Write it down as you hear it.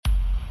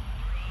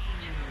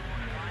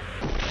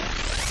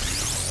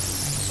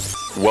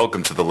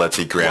Welcome to the Let's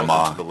Eat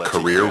Grandma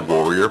Career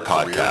Warrior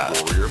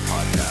Podcast.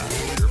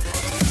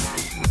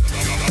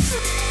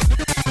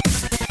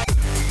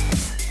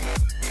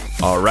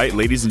 All right,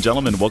 ladies and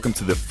gentlemen, welcome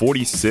to the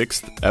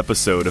 46th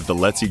episode of the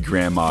Let's Eat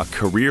Grandma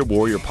Career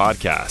Warrior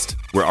Podcast,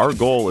 where our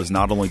goal is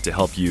not only to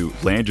help you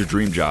land your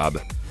dream job,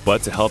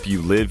 but to help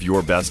you live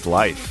your best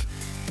life.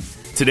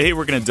 Today,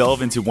 we're going to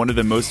delve into one of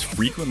the most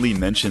frequently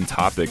mentioned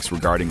topics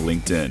regarding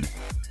LinkedIn,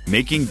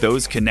 making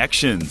those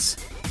connections.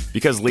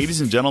 Because,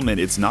 ladies and gentlemen,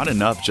 it's not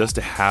enough just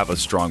to have a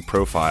strong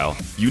profile.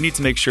 You need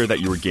to make sure that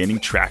you are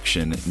gaining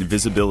traction and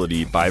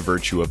visibility by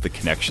virtue of the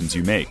connections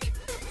you make.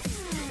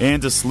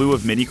 And a slew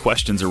of many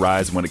questions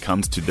arise when it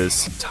comes to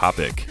this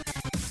topic.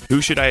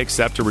 Who should I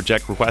accept or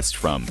reject requests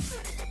from?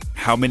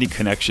 How many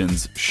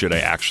connections should I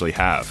actually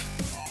have?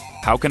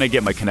 How can I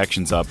get my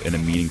connections up in a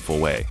meaningful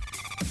way?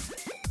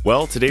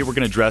 Well, today we're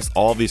going to address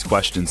all of these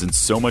questions and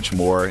so much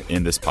more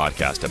in this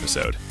podcast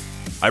episode.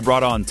 I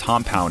brought on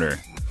Tom Powner,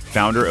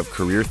 founder of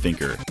Career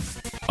Thinker.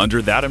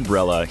 Under that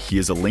umbrella, he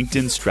is a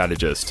LinkedIn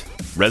strategist,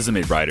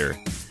 resume writer,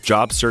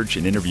 job search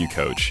and interview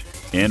coach,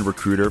 and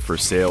recruiter for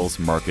sales,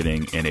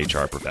 marketing, and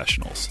HR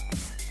professionals.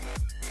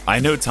 I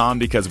know Tom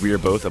because we are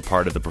both a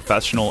part of the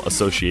Professional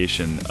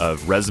Association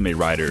of Resume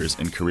Writers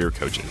and Career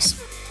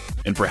Coaches.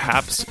 And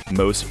perhaps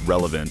most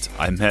relevant,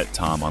 I met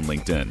Tom on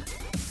LinkedIn.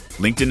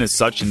 LinkedIn is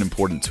such an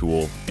important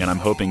tool, and I'm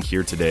hoping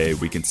here today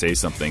we can say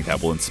something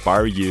that will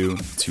inspire you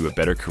to a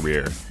better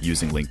career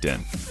using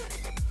LinkedIn.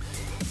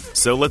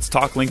 So let's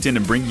talk LinkedIn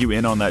and bring you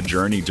in on that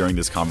journey during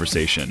this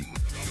conversation.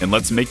 And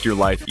let's make your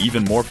life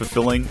even more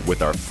fulfilling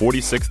with our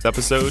 46th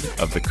episode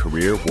of the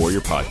Career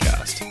Warrior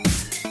Podcast.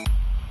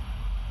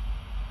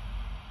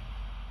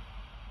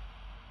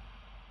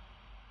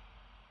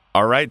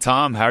 All right,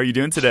 Tom, how are you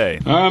doing today?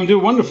 I'm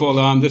doing wonderful.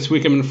 This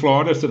week I'm in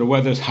Florida, so the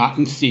weather's hot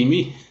and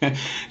steamy.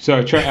 So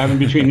I'm in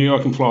between New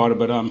York and Florida,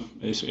 but I'm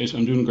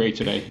doing great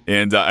today.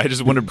 And I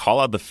just wanted to call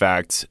out the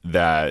fact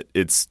that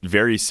it's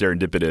very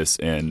serendipitous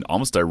and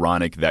almost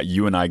ironic that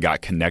you and I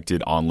got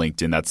connected on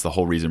LinkedIn. That's the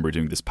whole reason we're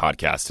doing this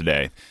podcast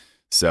today.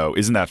 So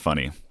isn't that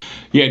funny?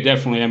 Yeah,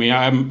 definitely. I mean,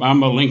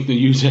 I'm a LinkedIn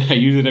user. I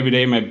use it every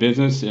day in my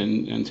business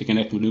and to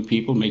connect with new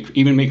people,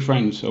 make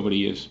friends over the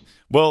years.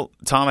 Well,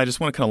 Tom, I just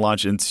want to kind of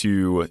launch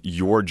into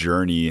your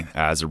journey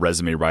as a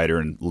resume writer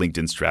and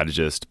LinkedIn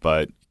strategist,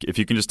 but if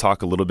you can just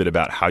talk a little bit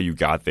about how you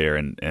got there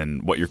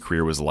and what your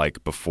career was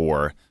like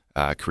before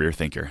Career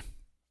Thinker.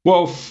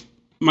 Well,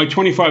 my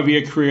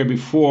 25-year career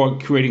before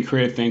creating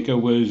Career Thinker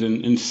was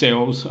in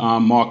sales,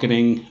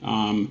 marketing,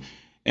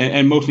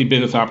 and mostly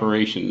business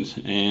operations.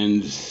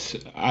 And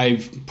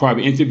I've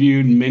probably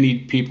interviewed many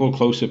people,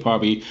 close to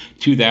probably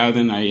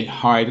 2,000. I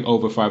hired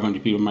over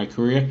 500 people in my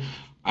career.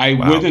 I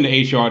wasn't an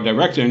HR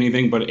director or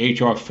anything, but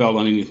HR fell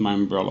underneath my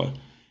umbrella.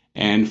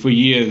 And for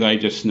years, I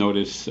just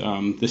noticed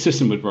the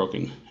system was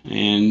broken.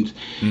 And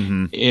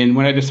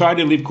when I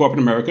decided to leave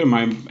corporate America,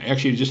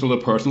 actually just a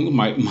little personal,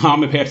 my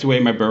mom had passed away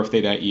on my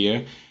birthday that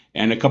year.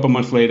 And a couple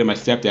months later, my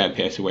stepdad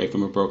passed away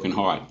from a broken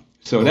heart.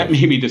 So that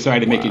made me decide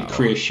to make a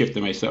career shift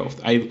in myself.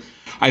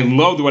 I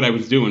loved what I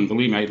was doing.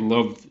 Believe me, I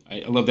loved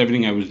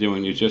everything I was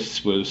doing. It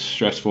just was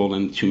stressful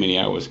and too many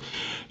hours.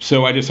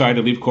 So I decided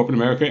to leave corporate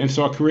America and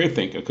start Career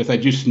Thinker because I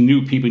just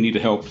knew people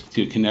needed help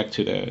to connect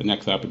to the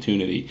next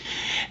opportunity.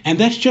 And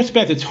that's just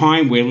about the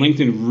time where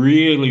LinkedIn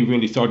really,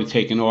 really started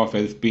taking off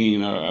as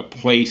being a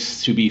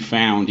place to be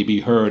found, to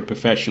be heard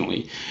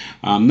professionally.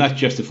 Not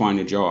just to find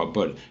a job,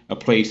 but a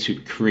place to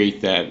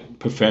create that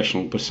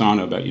professional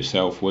persona about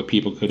yourself where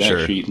people could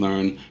actually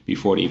learn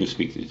before they even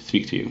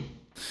speak to you.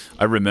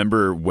 I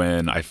remember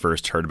when I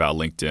first heard about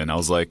LinkedIn, I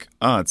was like,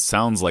 oh, it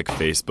sounds like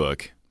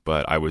Facebook,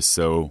 but I was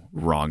so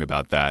wrong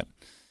about that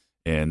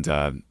and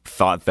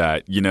thought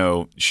that,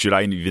 should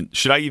I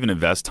even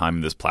invest time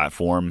in this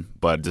platform,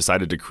 but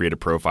decided to create a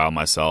profile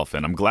myself.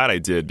 And I'm glad I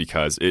did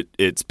because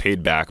it's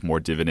paid back more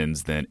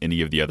dividends than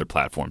any of the other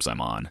platforms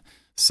I'm on.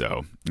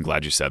 So I'm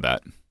glad you said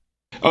that.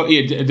 Oh,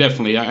 yeah,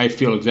 definitely. I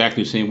feel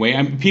exactly the same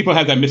way. People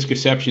have that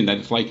misconception that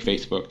it's like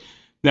Facebook.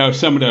 Now,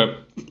 some of the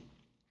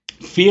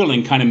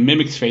feeling kind of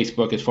mimics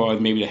Facebook as far as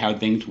maybe how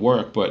things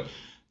work, but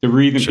the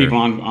reason people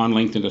on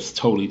LinkedIn is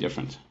totally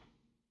different.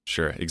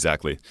 Sure,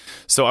 exactly.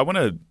 So I want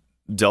to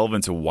delve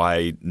into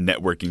why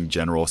networking in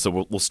general.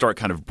 So we'll start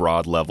kind of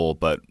broad level,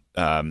 but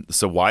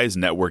so why is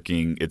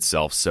networking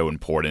itself so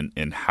important,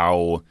 and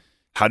how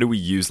do we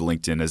use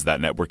LinkedIn as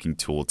that networking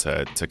tool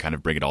to kind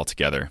of bring it all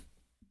together?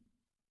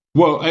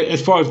 Well,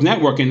 as far as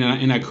networking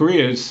in our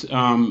careers,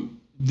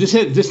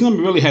 this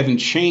number really hasn't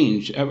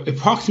changed.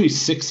 Approximately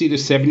 60 to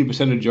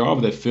 70% of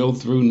jobs are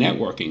filled through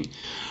networking,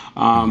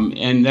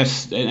 and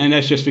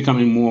that's just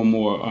becoming more and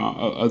more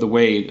of the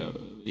way,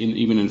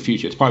 even in the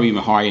future. It's probably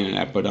even higher than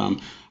that, but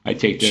I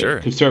take the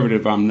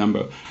conservative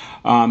number.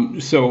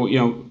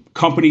 So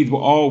companies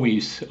will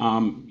always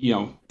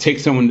take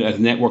someone that's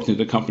networked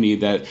into the company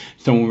that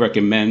someone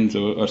recommends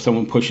or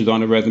someone pushes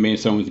on a resume on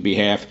someone's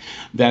behalf.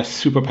 That's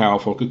super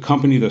powerful because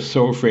companies are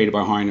so afraid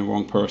about hiring the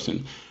wrong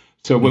person.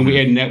 So when we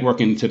add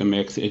networking to the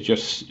mix, it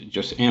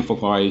just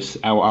amplifies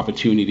our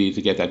opportunity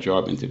to get that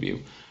job interview.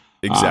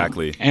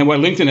 Exactly. And what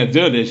LinkedIn has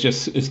done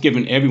is it's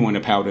given everyone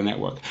the power to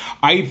network.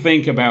 I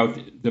think about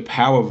the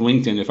power of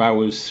LinkedIn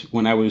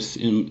when I was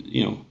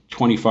in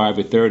 25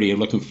 or 30 and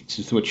looking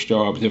to switch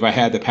jobs. If I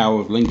had the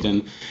power of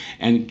LinkedIn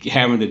and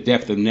having the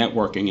depth of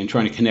networking and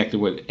trying to connect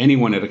with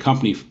anyone at a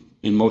company,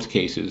 in most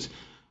cases,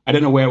 I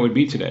don't know where I would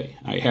be today.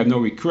 I have no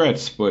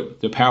regrets, but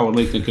the power of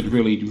LinkedIn could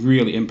really,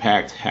 really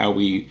impact how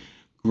we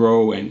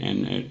grow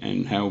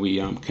and how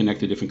we connect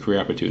to different career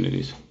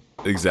opportunities.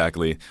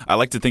 Exactly. I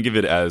like to think of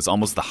it as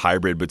almost the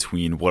hybrid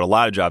between what a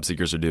lot of job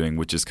seekers are doing,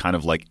 which is kind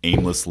of like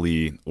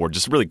aimlessly or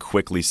just really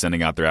quickly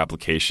sending out their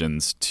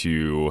applications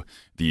to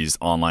these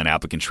online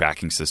applicant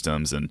tracking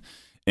systems,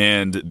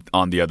 and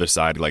on the other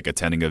side, like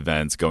attending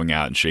events, going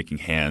out and shaking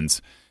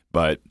hands.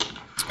 But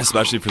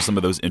especially for some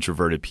of those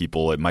introverted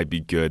people, it might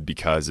be good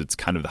because it's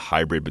kind of the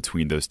hybrid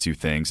between those two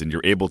things, and you're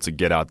able to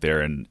get out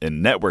there and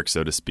network,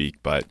 so to speak,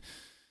 but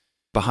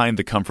behind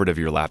the comfort of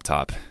your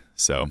laptop.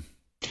 So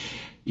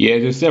yeah,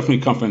 there's definitely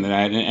comfort in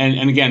that.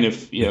 And again,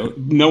 if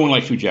no one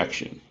likes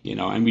rejection,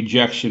 and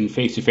rejection,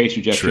 face-to-face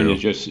rejection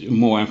is just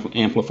more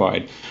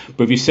amplified.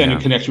 But if you send a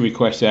connection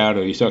request out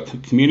or you start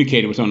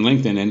communicating with someone on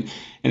LinkedIn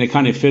and it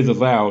kind of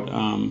fizzles out,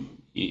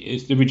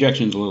 the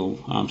rejection's a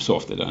little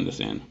softer to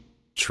understand.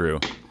 True.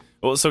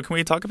 Well, so can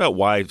we talk about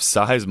why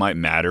size might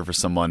matter for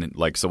someone?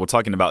 So we're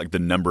talking about like the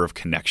number of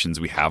connections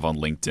we have on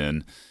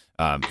LinkedIn.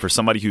 For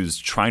somebody who's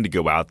trying to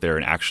go out there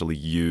and actually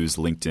use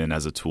LinkedIn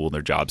as a tool in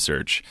their job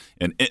search.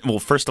 And well,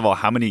 first of all,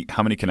 how many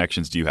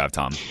connections do you have,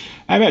 Tom?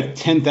 I have about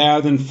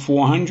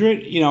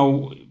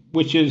 10,400,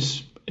 which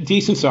is a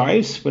decent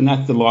size, but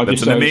not the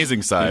largest. That's an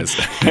amazing size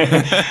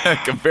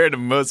compared to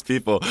most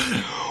people.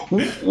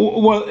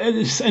 Well,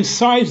 and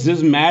size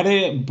does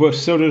matter, but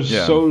so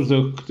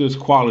does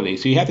quality.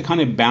 So you have to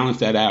kind of balance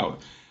that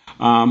out.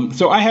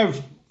 So I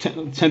have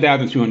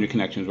 10,200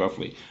 connections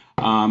roughly.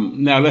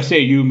 Now, let's say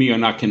you and me are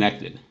not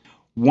connected.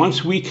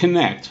 Once we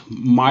connect,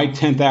 my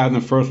 10,000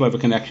 first level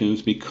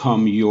connections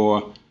become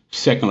your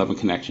second level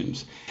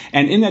connections.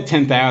 And in that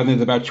 10,000,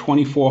 there's about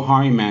 24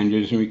 hiring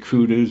managers and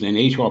recruiters and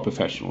HR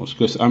professionals,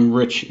 because I'm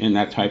rich in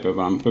that type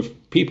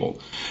of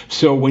people.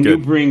 So when you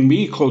bring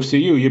me close to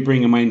you, you're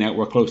bringing my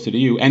network closer to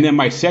you. And then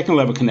my second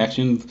level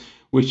connections,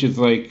 which is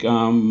like,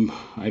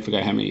 I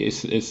forgot how many,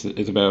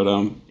 it's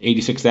about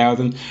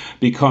 86,000,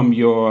 become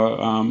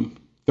your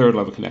third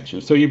level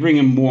connections. So you're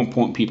bringing more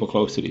important people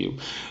closer to you.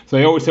 So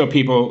I always tell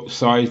people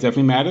size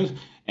definitely matters,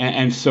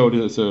 and so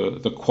does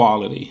the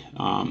quality.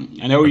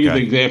 And I always use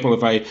the example,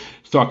 if I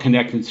start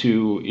connecting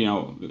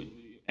to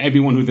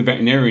everyone who's a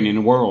veterinarian in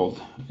the world,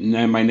 and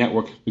then my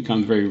network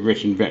becomes very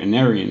rich in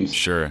veterinarians,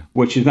 sure,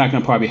 which is not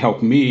going to probably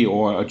help me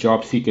or a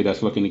job seeker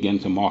that's looking to get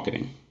into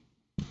marketing.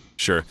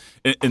 Sure.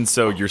 And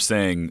so you're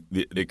saying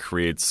it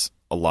creates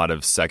a lot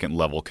of second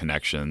level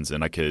connections,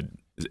 and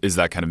is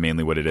that kind of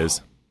mainly what it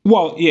is?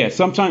 Well, yeah.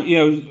 Sometimes,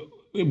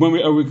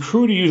 when a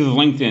recruiter uses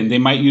LinkedIn, they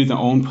might use their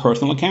own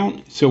personal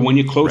account. So when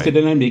you're closer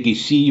to them, they can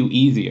see you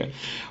easier.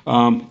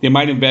 They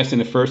might invest in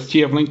the first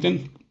tier of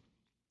LinkedIn,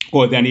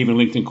 or then even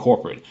LinkedIn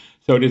corporate.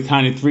 So there's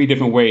kind of three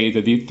different ways,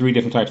 or the three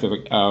different types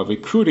of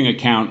recruiting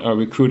account a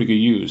recruiter could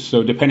use.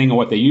 So depending on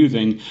what they're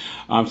using,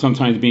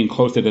 sometimes being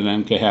closer to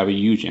them could have a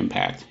huge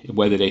impact,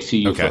 whether they see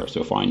you first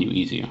or find you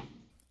easier.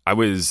 I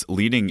was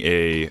leading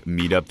a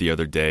meetup the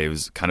other day. It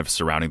was kind of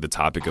surrounding the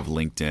topic of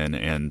LinkedIn,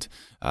 and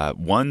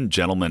one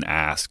gentleman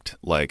asked,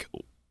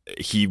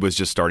 he was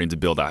just starting to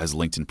build out his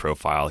LinkedIn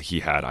profile.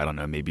 He had, I don't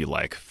know, maybe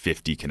like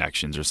 50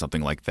 connections or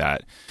something like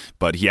that.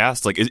 But he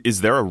asked,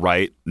 is there a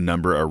right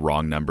number or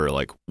wrong number?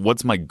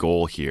 What's my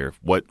goal here?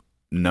 What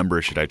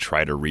number should I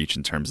try to reach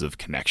in terms of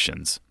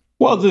connections?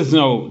 Well, there's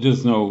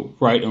no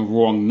right and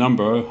wrong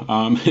number.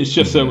 It's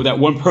just that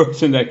one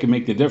person that can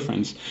make the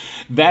difference.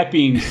 That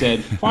being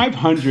said,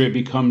 500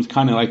 becomes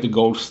kind of like the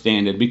gold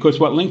standard, because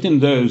what LinkedIn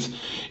does,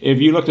 if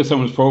you look at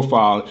someone's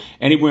profile,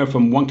 anywhere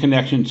from one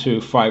connection to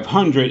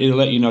 500, it'll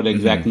let you know the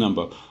exact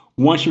number.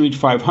 Once you reach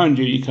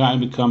 500, you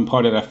kind of become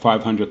part of that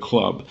 500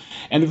 club.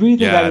 And the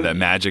reason that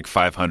magic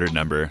 500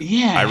 number.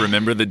 Yeah. I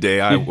remember the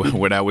day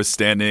when I was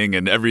standing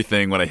and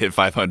everything when I hit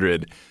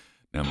 500.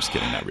 No, I'm just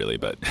kidding, not really,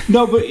 but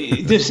no, but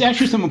there's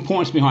actually some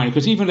importance behind it,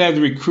 because even as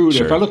a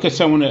recruiter, if I look at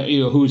someone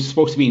who's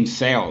supposed to be in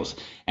sales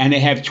and they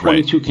have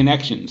 22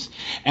 connections,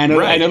 and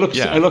I look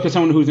at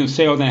someone who's in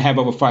sales and they have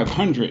over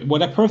 500, well,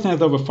 that person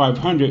has over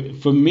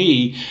 500 for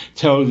me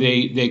tells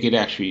they could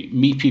actually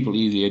meet people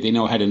easier. They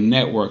know how to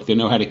network. They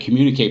know how to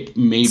communicate.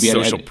 Maybe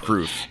social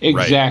proof.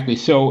 Exactly. Right.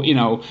 So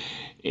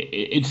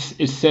it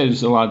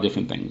says a lot of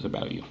different things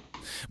about you.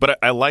 But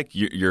I like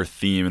your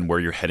theme and where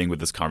you're heading with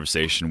this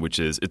conversation, which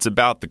is it's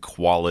about the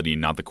quality,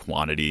 not the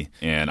quantity.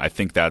 And I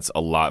think that's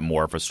a lot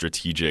more of a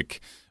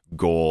strategic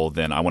goal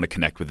than I want to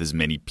connect with as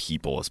many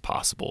people as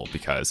possible,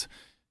 because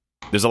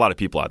there's a lot of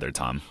people out there,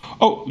 Tom.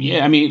 Oh,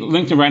 yeah. I mean,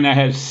 LinkedIn right now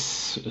has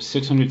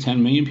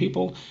 610 million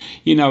people.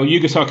 You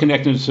can start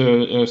connecting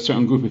to a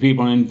certain group of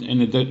people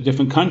in a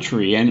different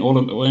country, and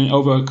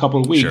over a couple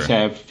of weeks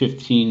have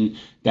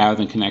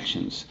 15,000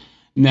 connections.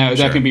 Now,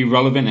 that can be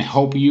relevant and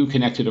help you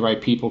connect to the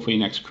right people for your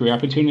next career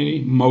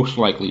opportunity? Most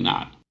likely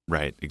not.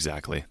 Right,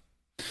 exactly.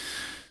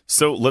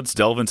 So let's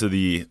delve into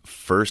the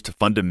first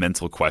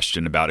fundamental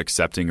question about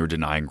accepting or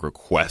denying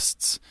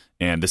requests.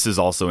 And this is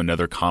also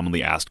another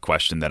commonly asked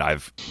question that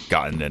I've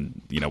gotten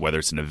in, whether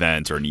it's an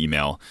event or an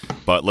email.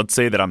 But let's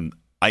say that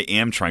I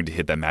am trying to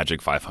hit that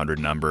magic 500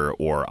 number,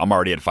 or I'm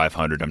already at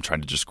 500. I'm trying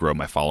to just grow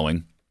my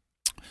following.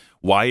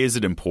 Why is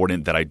it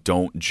important that I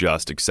don't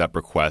just accept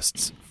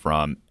requests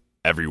from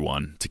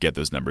everyone to get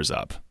those numbers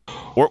up?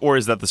 Or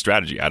is that the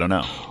strategy? I don't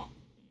know.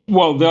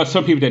 Well, there are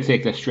some people that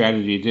take that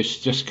strategy,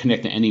 just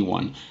connect to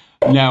anyone.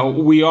 Now,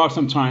 we are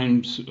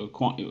sometimes,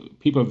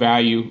 people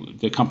value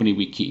the company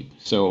we keep.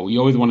 So you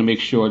always want to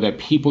make sure that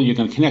people you're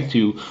going to connect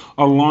to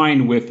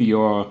align with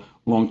your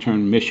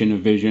long-term mission or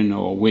vision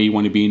or where you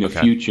want to be in the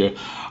future.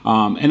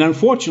 And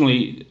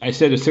unfortunately, I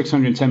said there's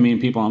 610 million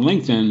people on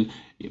LinkedIn.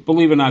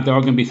 Believe it or not, there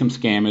are going to be some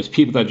scammers,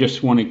 people that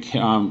just want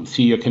to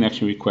see your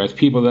connection request,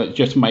 people that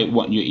just might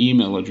want your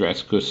email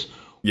address because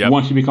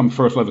once you become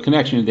first level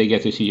connection, they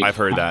get to see your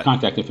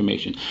contact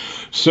information.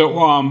 So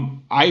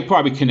I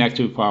probably connect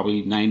to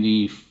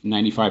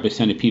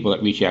 95% of people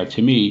that reach out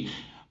to me.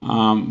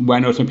 But I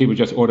know some people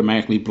just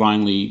automatically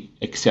blindly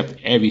accept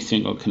every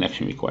single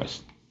connection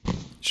request.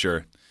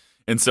 Sure.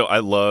 And so I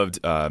loved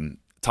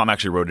Tom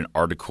actually wrote an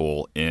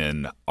article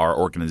in our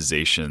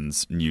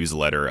organization's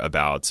newsletter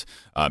about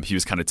he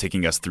was kind of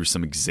taking us through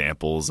some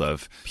examples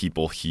of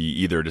people he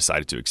either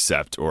decided to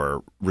accept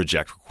or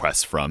reject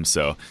requests from.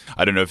 So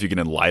I don't know if you can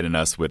enlighten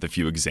us with a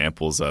few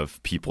examples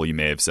of people you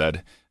may have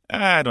said,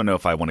 I don't know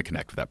if I want to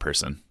connect with that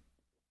person.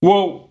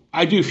 Well,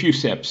 I do a few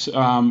steps.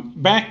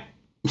 Back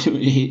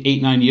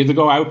 8-9 years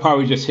ago, I would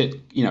probably just hit,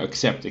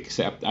 accept.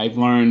 I've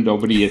learned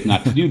over the years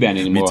not to do that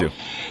anymore. Me too.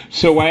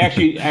 So I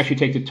actually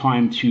take the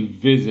time to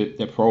visit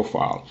the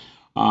profile.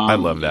 I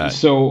love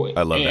that.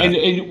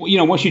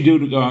 And once you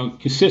do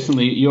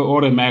consistently, you'll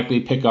automatically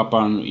pick up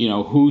on,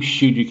 who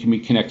should you can be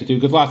connected to.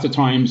 Because lots of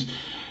times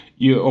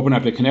you open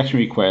up the connection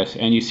request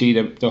and you see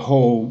that the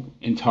whole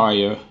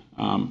entire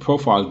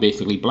profile is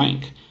basically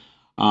blank.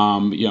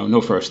 No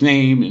first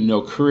name,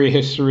 no career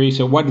history.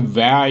 So what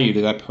value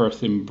does that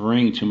person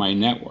bring to my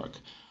network?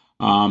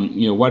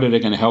 What are they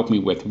going to help me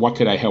with? What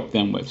could I help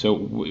them with? So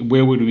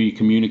where would we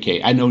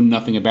communicate? I know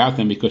nothing about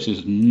them because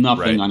there's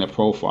nothing on their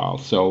profile.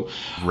 So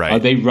are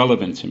they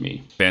relevant to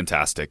me?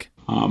 Fantastic.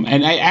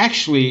 And I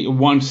actually,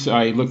 once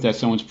I looked at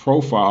someone's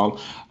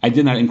profile, I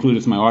did not include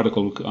it in my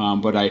article,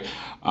 but I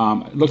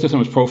looked at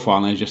someone's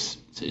profile and it just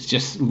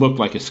looked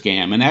like a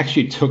scam. And I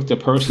actually took the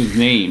person's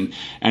name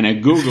and I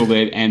Googled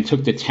it and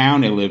took the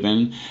town they live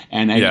in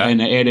and I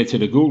added to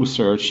the Google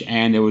search,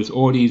 and there was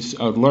all these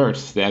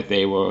alerts that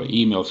they were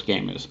email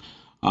scammers.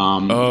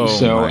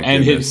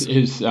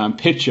 His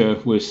picture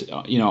was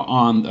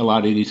on a lot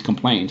of these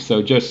complaints.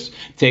 So just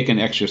take an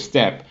extra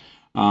step.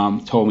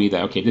 Told me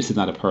that, okay, this is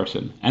not a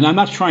person. And I'm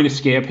not trying to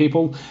scare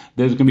people.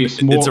 There's going to be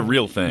it's a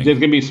real thing. There's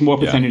going to be a small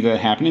percentage of that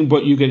happening,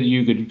 but you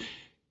could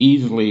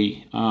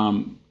easily,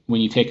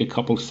 when you take a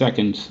couple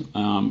seconds,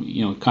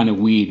 kind of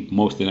weed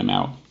most of them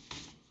out.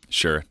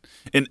 Sure.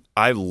 And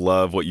I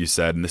love what you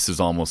said, and this is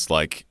almost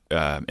like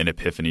an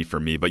epiphany for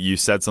me, but you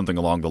said something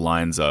along the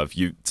lines of,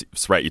 you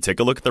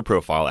take a look at their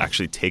profile,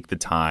 actually take the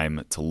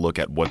time to look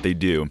at what they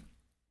do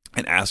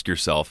and ask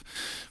yourself,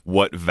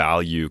 what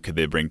value could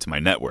they bring to my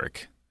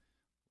network?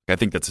 I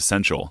think that's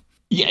essential.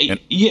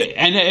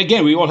 And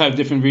again, we all have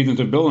different reasons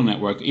to build a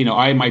network.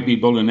 I might be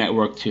building a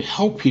network to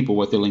help people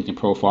with their LinkedIn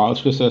profiles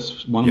because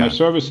that's one of my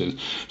services.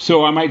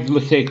 So I might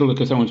take a look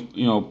at someone's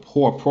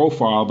poor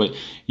profile, but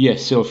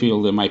still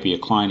feel there might be a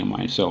client of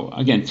mine. So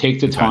again, take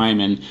the time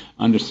and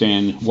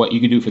understand what you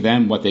can do for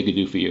them, what they could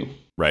do for you.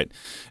 Right.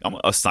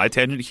 A side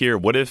tangent here.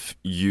 What if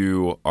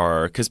you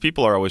are, because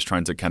people are always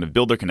trying to kind of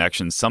build their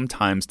connections,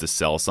 sometimes to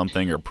sell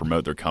something or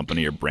promote their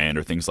company or brand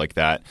or things like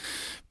that.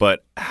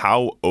 But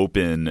how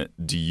open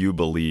do you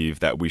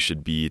believe that we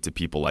should be to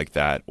people like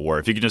that? Or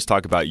if you could just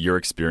talk about your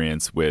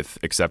experience with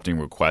accepting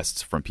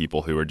requests from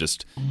people who are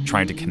just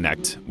trying to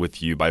connect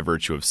with you by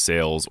virtue of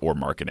sales or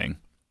marketing.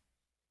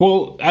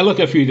 Well, I look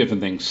at a few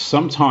different things.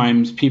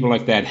 Sometimes people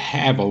like that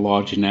have a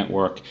large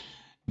network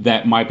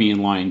that might be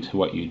in line to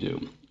what you do.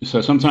 So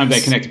sometimes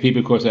I connect to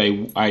people because I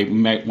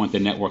might want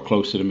the network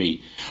closer to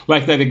me.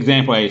 Like that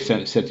example I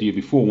said to you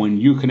before, when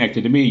you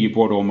connected to me, you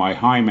brought all my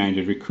hiring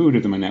managers,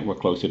 recruiters in my network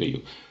closer to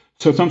you.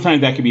 So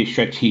sometimes that could be a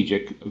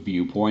strategic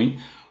viewpoint.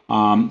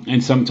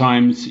 And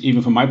sometimes,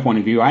 even from my point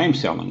of view, I'm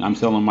selling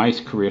my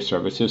career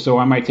services. So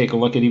I might take a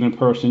look at even a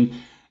person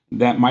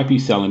that might be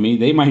selling me.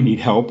 They might need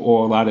help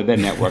or a lot of their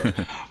network.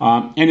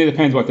 And it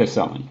depends what they're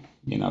selling.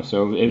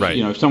 So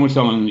if someone's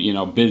selling,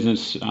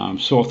 business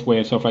software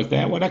and stuff like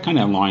that, well, that kind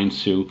of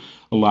aligns to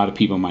a lot of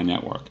people in my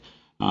network.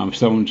 If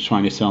someone's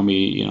trying to sell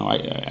me,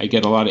 I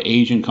get a lot of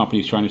Asian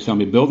companies trying to sell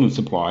me building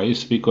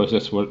supplies because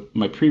that's what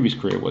my previous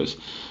career was.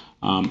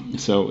 I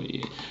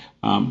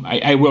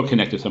will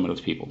connect to some of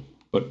those people,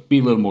 but be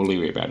a little more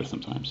leery about it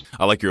sometimes.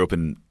 I like your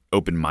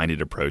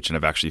open-minded approach, and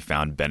I've actually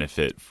found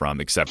benefit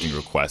from accepting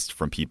requests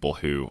from people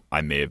who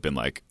I may have been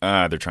like,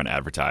 they're trying to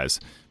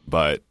advertise,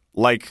 but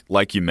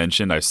like you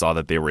mentioned, I saw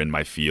that they were in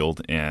my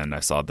field, and I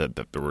saw that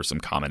there was some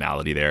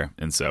commonality there,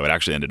 and so it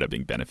actually ended up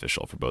being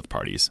beneficial for both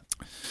parties.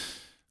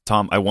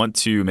 Tom, I want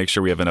to make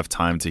sure we have enough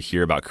time to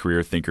hear about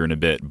Career Thinker in a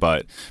bit,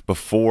 but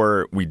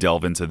before we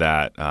delve into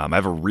that, I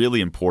have a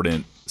really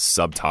important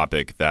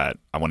subtopic that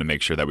I want to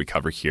make sure that we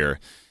cover here,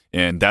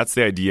 and that's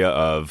the idea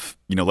of,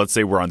 let's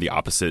say we're on the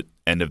opposite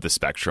end of the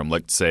spectrum.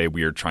 Let's say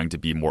we are trying to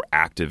be more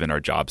active in our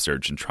job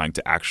search and trying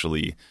to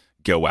actually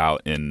go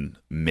out and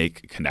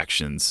make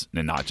connections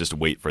and not just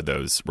wait for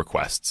those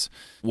requests.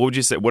 What would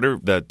you say? What are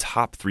the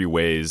top 3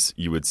 ways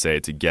you would say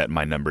to get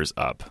my numbers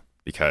up?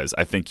 Because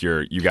I think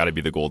you got to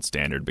be the gold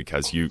standard,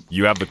 because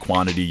you have the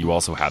quantity, you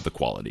also have the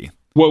quality.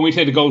 Well, when we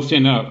say the gold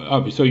standard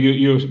up, so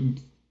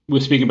we're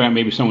speaking about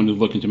maybe someone who's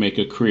looking to make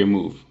a career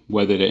move,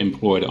 whether they're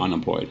employed or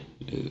unemployed.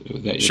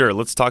 Sure.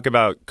 Let's talk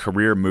about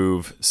career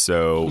move.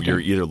 So You're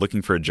either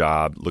looking for a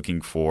job,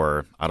 looking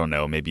for, I don't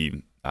know,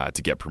 maybe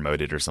to get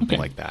promoted or something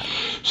like that.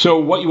 So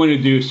what you want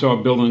to do is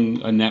start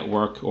building a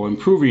network or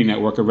improving your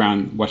network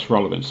around what's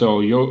relevant.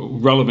 So your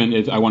relevant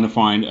is, I want to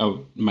find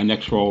my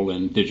next role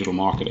in digital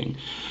marketing.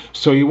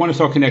 So you want to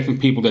start connecting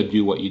people that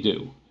do what you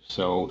do.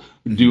 So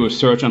do a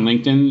search on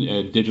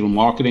LinkedIn, digital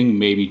marketing,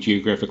 maybe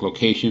geographic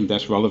location,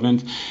 that's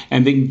relevant,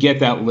 and then get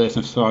that list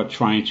and start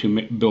trying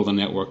to build a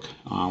network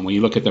when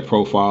you look at their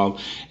profile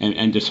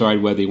and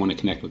decide whether you want to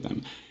connect with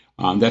them.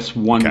 That's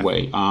one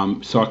way.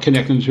 Start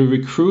connecting to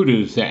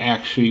recruiters that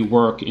actually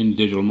work in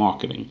digital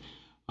marketing.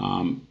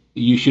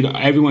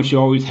 Everyone should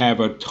always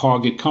have a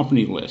target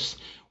company list.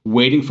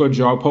 Waiting for a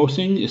job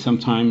posting is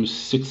sometimes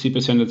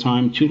 60% of the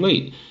time too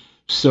late.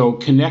 So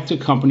connect to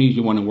companies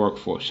you want to work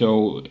for.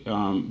 So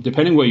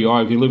depending where you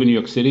are, if you live in New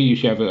York City, you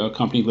should have a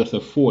company list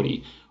of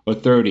 40 or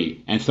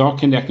 30 and start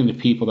connecting to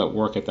people that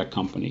work at that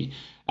company.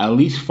 At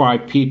least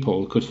 5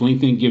 people, because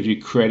LinkedIn gives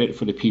you credit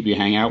for the people you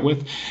hang out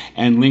with,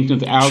 and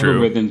LinkedIn's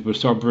algorithms will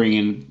start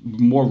bringing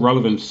more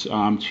relevance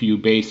to you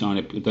based on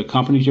the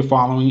companies you're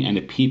following and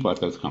the people at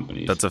those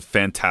companies. That's a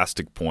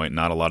fantastic point.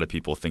 Not a lot of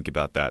people think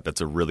about that.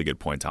 That's a really good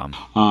point, Tom.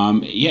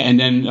 And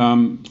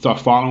then start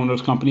following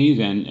those companies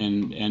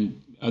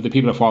and the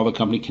people that follow the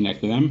company,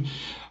 connect to them.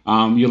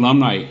 Your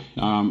alumni,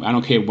 I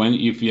don't care when,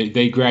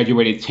 they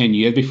graduated 10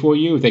 years before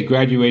you. If they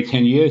graduate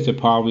 10 years, they're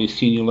probably a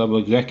senior level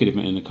executive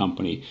in the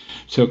company.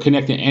 So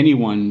connect to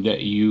anyone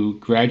that you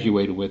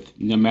graduated with,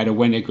 no matter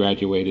when they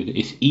graduated.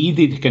 It's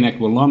easy to connect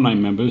with alumni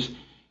members.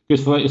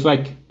 It's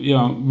like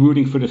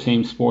rooting for the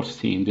same sports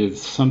team.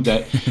 There's some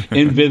that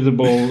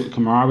invisible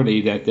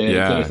camaraderie that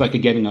it's like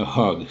getting a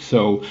hug.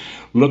 So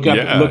look at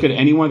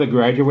anyone that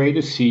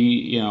graduated,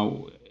 see,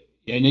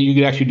 and then you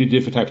could actually do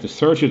different types of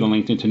searches on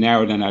LinkedIn to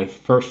narrow down that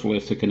first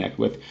list to connect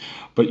with.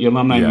 But your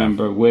alumni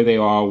member, where they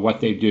are, what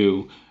they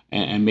do,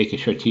 and make a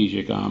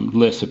strategic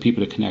list of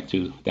people to connect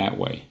to that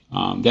way.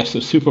 That's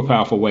a super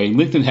powerful way. And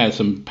LinkedIn has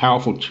some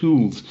powerful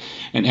tools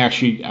and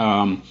actually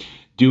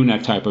doing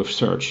that type of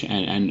search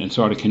and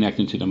sort of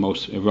connecting to the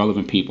most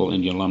relevant people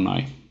in your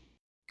alumni.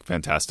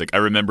 Fantastic. I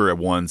remember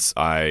once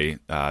I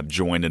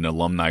joined an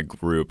alumni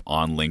group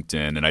on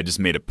LinkedIn, and I just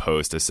made a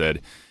post. I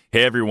said,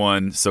 "Hey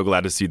everyone, so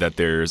glad to see that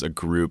there's a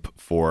group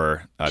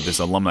for this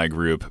alumni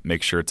group.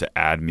 Make sure to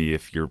add me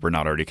if we're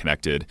not already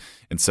connected."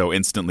 And so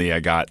instantly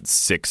I got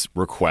 6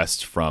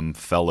 requests from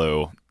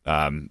fellow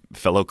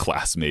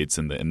classmates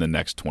in the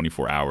next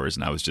 24 hours,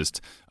 and I was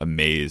just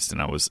amazed,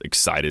 and I was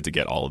excited to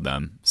get all of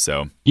them.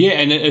 So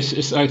and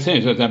it's like I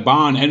said, it's that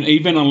bond. And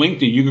even on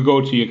LinkedIn, you could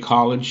go to your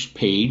college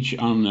page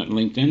on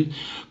LinkedIn,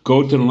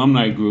 go to the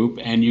alumni group,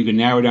 and you can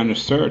narrow down the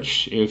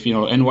search. If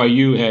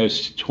NYU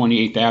has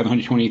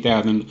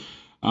 128,000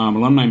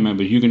 alumni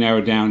members, you can narrow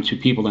it down to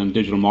people in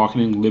digital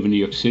marketing, live in New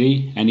York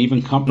City, and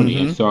even company,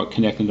 and start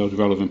connecting those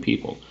relevant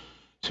people.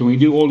 So when you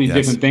do all these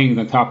different things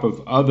on top of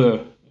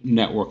other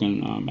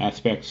networking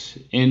aspects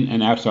in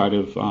and outside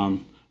of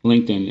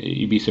LinkedIn,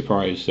 you'd be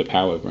surprised the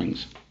power it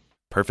brings.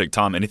 Perfect.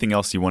 Tom, anything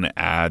else you want to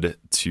add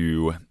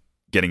to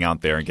getting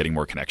out there and getting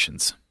more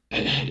connections?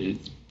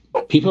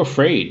 People are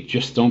afraid.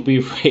 Just don't be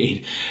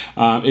afraid.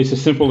 It's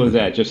as simple as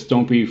that. Just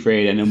don't be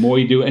afraid. And the more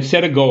you do, and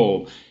set a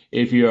goal.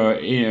 If you're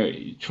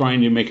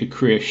trying to make a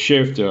career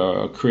shift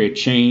or a career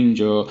change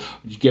or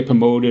get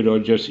promoted or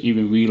just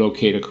even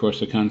relocate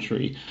across the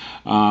country,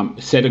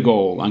 set a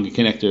goal. I'm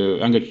going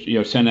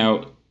to send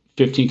out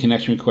 15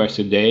 connection requests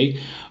a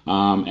day.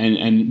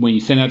 And when you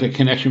send out the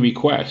connection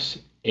requests,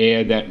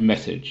 add that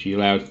message. You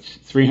allow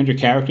 300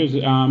 characters.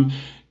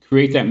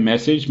 Create that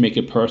message, make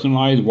it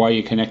personalized, why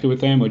you're connected with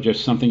them, or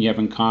just something you have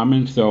in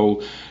common.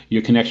 So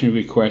your connection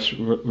request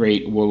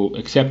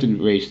acceptance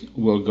rate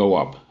will go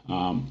up.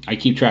 I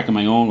keep track of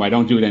my own. I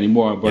don't do it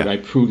anymore, but I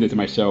proved it to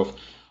myself.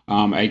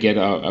 I get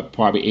a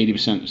probably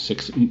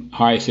 80%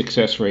 high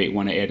success rate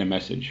when I add a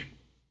message.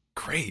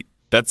 Great.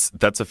 That's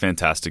a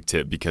fantastic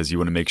tip, because you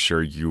want to make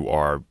sure you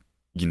are,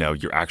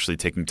 you're actually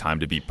taking time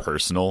to be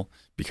personal,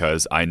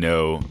 because I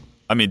know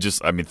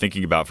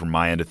Thinking about from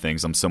my end of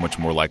things, I'm so much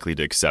more likely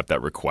to accept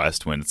that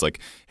request when it's like,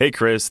 hey,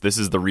 Chris, this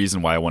is the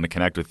reason why I want to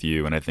connect with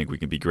you, and I think we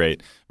can be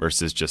great,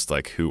 versus just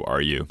like, who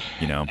are you,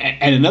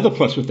 And another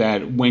plus with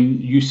that,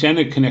 when you send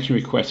a connection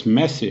request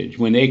message,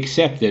 when they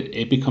accept it,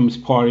 it becomes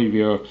part of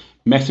your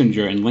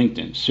Messenger in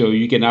LinkedIn. So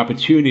you get an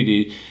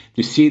opportunity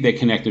to see their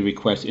connected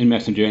request in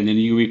Messenger, and then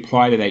you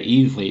reply to that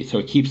easily. So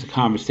it keeps the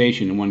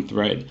conversation in one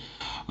thread.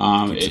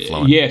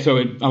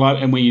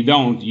 And when you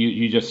don't,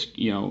 you just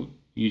know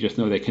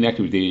they're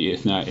connected with you.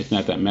 It's not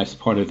that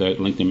part of the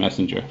LinkedIn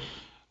Messenger.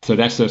 So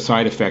that's a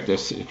side effect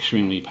that's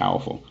extremely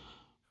powerful.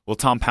 Well,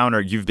 Tom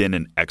Pauner, you've been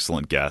an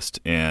excellent guest,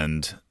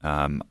 and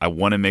I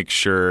want to make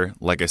sure,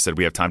 like I said,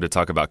 we have time to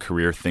talk about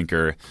Career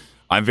Thinker.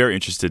 I'm very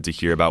interested to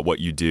hear about what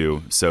you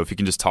do. So if you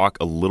can just talk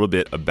a little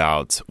bit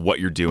about what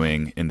you're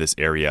doing in this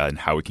area and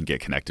how we can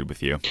get connected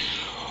with you.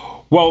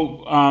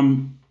 Well,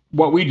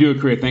 what we do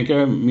at Career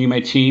Thinker, me and my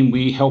team,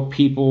 we help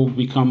people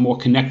become more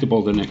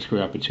connectable to the next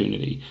career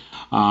opportunity.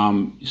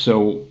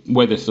 So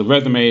whether it's a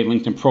resume,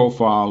 LinkedIn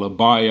profile, a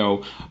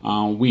bio,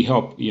 we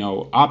help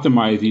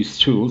optimize these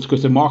tools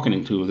because they're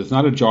marketing tools. It's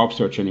not a job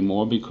search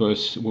anymore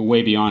because we're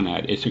way beyond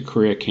that. It's a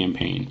career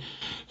campaign.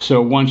 So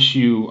once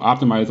you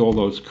optimize all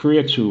those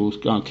career tools,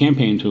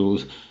 campaign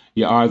tools,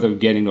 your odds of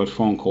getting those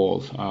phone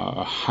calls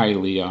are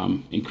highly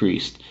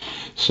increased.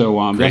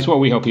 So that's what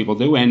we help people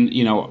do. And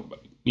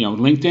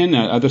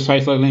LinkedIn, other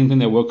sites like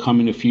LinkedIn that will come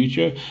in the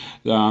future.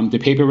 The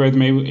paper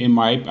resume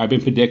I've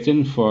been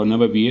predicting for a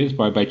number of years,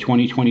 by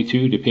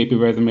 2022, the paper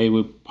resume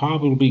will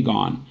probably be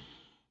gone.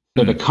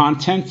 So the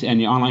content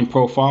and the online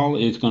profile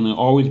is going to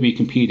always be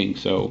competing.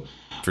 So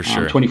for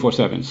sure,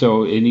 24/7.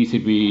 So it needs to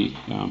be,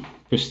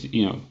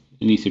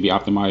 it needs to be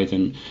optimized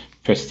and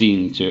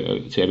pristine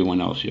to everyone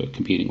else you're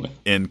competing with.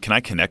 And can I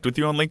connect with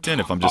you on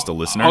LinkedIn if I'm just a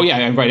listener? Oh yeah,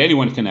 I invite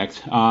anyone to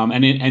connect.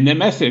 And then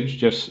message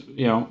just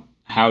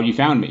how you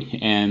found me,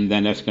 and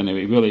then that's going to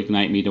really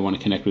ignite me to want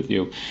to connect with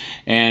you.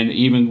 And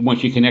even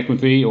once you connect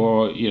with me,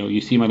 or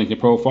you see my LinkedIn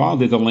profile,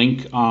 there's a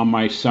link on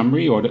my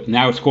summary, or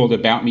now it's called the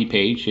About Me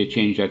page. They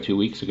changed that 2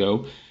 weeks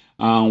ago,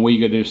 where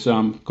you could just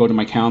go to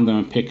my calendar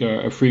and pick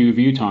a free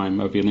review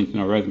time of your LinkedIn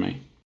or resume.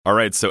 All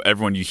right, so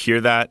everyone, you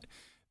hear that?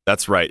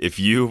 That's right. If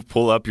you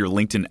pull up your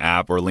LinkedIn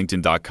app or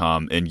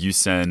LinkedIn.com and you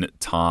send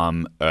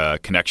Tom a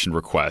connection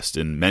request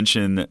and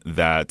mention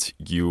that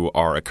you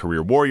are a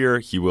career warrior,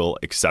 he will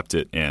accept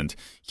it and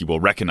he will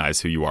recognize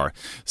who you are.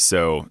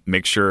 So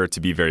make sure to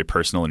be very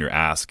personal in your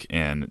ask.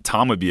 And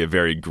Tom would be a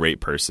very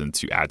great person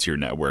to add to your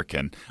network.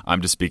 And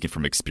I'm just speaking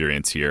from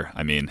experience here.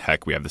 I mean,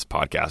 heck, we have this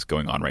podcast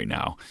going on right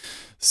now.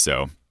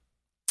 So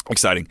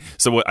exciting.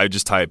 So what I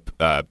just type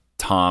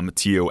Tom,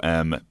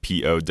 TOMPOWNER,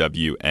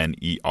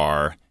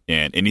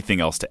 and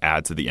anything else to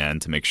add to the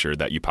end to make sure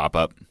that you pop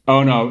up?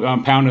 Oh,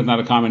 no. Pounder is not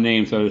a common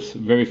name, so there's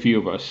very few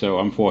of us, so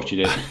I'm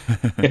fortunate.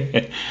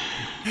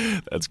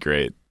 That's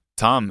great.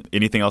 Tom,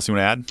 anything else you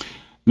want to add?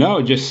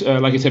 No, just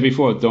like I said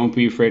before, don't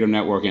be afraid of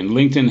networking.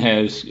 LinkedIn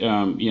has,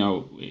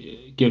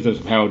 gives us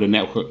the power to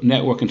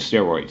network in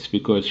steroids,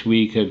 because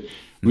we could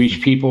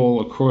reach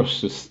people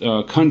across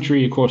the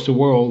country, across the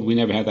world. We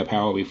never had that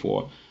power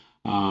before,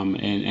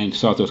 and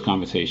start those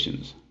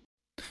conversations.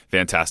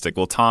 Fantastic.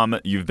 Well, Tom,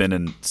 you've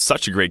been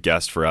such a great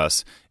guest for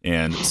us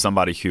and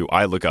somebody who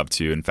I look up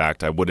to. In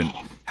fact, I wouldn't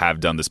have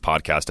done this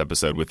podcast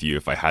episode with you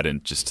if I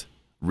hadn't just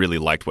really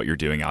liked what you're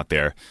doing out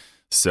there.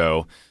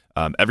 So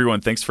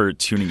everyone, thanks for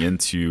tuning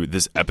into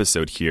this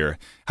episode here.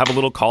 Have a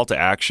little call to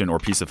action or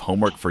piece of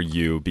homework for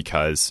you,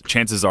 because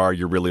chances are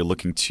you're really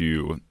looking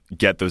to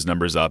get those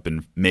numbers up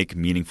and make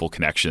meaningful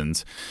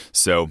connections.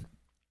 So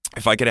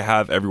if I could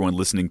have everyone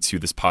listening to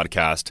this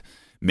podcast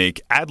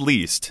make at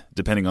least,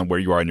 depending on where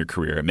you are in your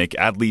career, make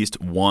at least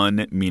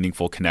one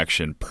meaningful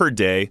connection per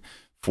day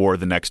for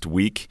the next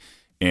week,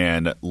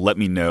 and let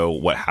me know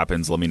what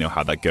happens. Let me know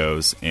how that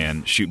goes,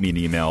 and shoot me an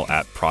email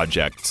at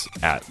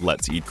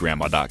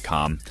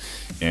project@letseatgrandma.com.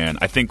 And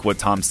I think what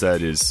Tom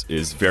said is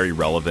very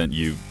relevant.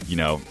 You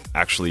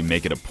actually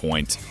make it a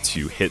point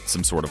to hit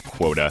some sort of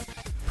quota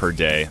per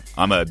day.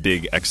 I'm a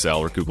big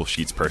Excel or Google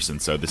Sheets person,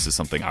 so this is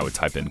something I would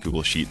type in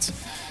Google Sheets.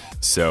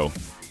 So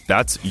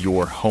that's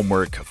your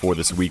homework for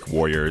this week,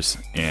 Warriors,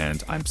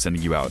 and I'm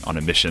sending you out on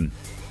a mission.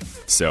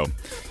 So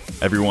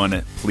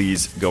everyone,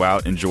 please go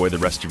out, enjoy the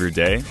rest of your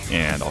day,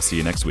 and I'll see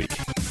you next week.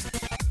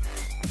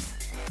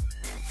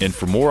 And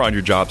for more on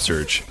your job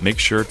search, make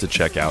sure to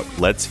check out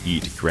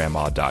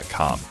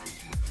letseatgrandma.com.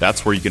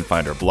 That's where you can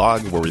find our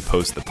blog, where we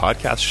post the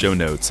podcast show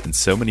notes and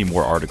so many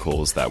more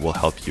articles that will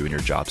help you in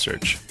your job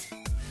search.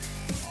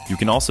 You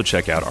can also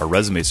check out our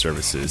resume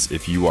services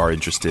if you are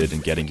interested in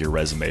getting your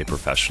resume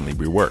professionally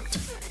reworked.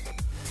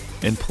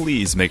 And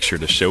please make sure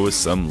to show us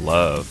some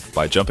love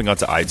by jumping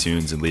onto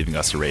iTunes and leaving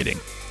us a rating.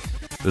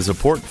 The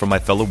support from my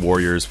fellow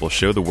warriors will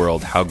show the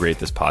world how great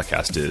this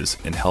podcast is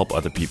and help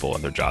other people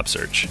in their job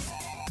search.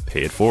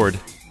 Pay it forward.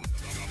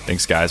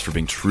 Thanks, guys, for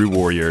being true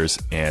warriors,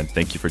 and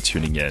thank you for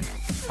tuning in.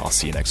 I'll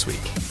see you next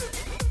week.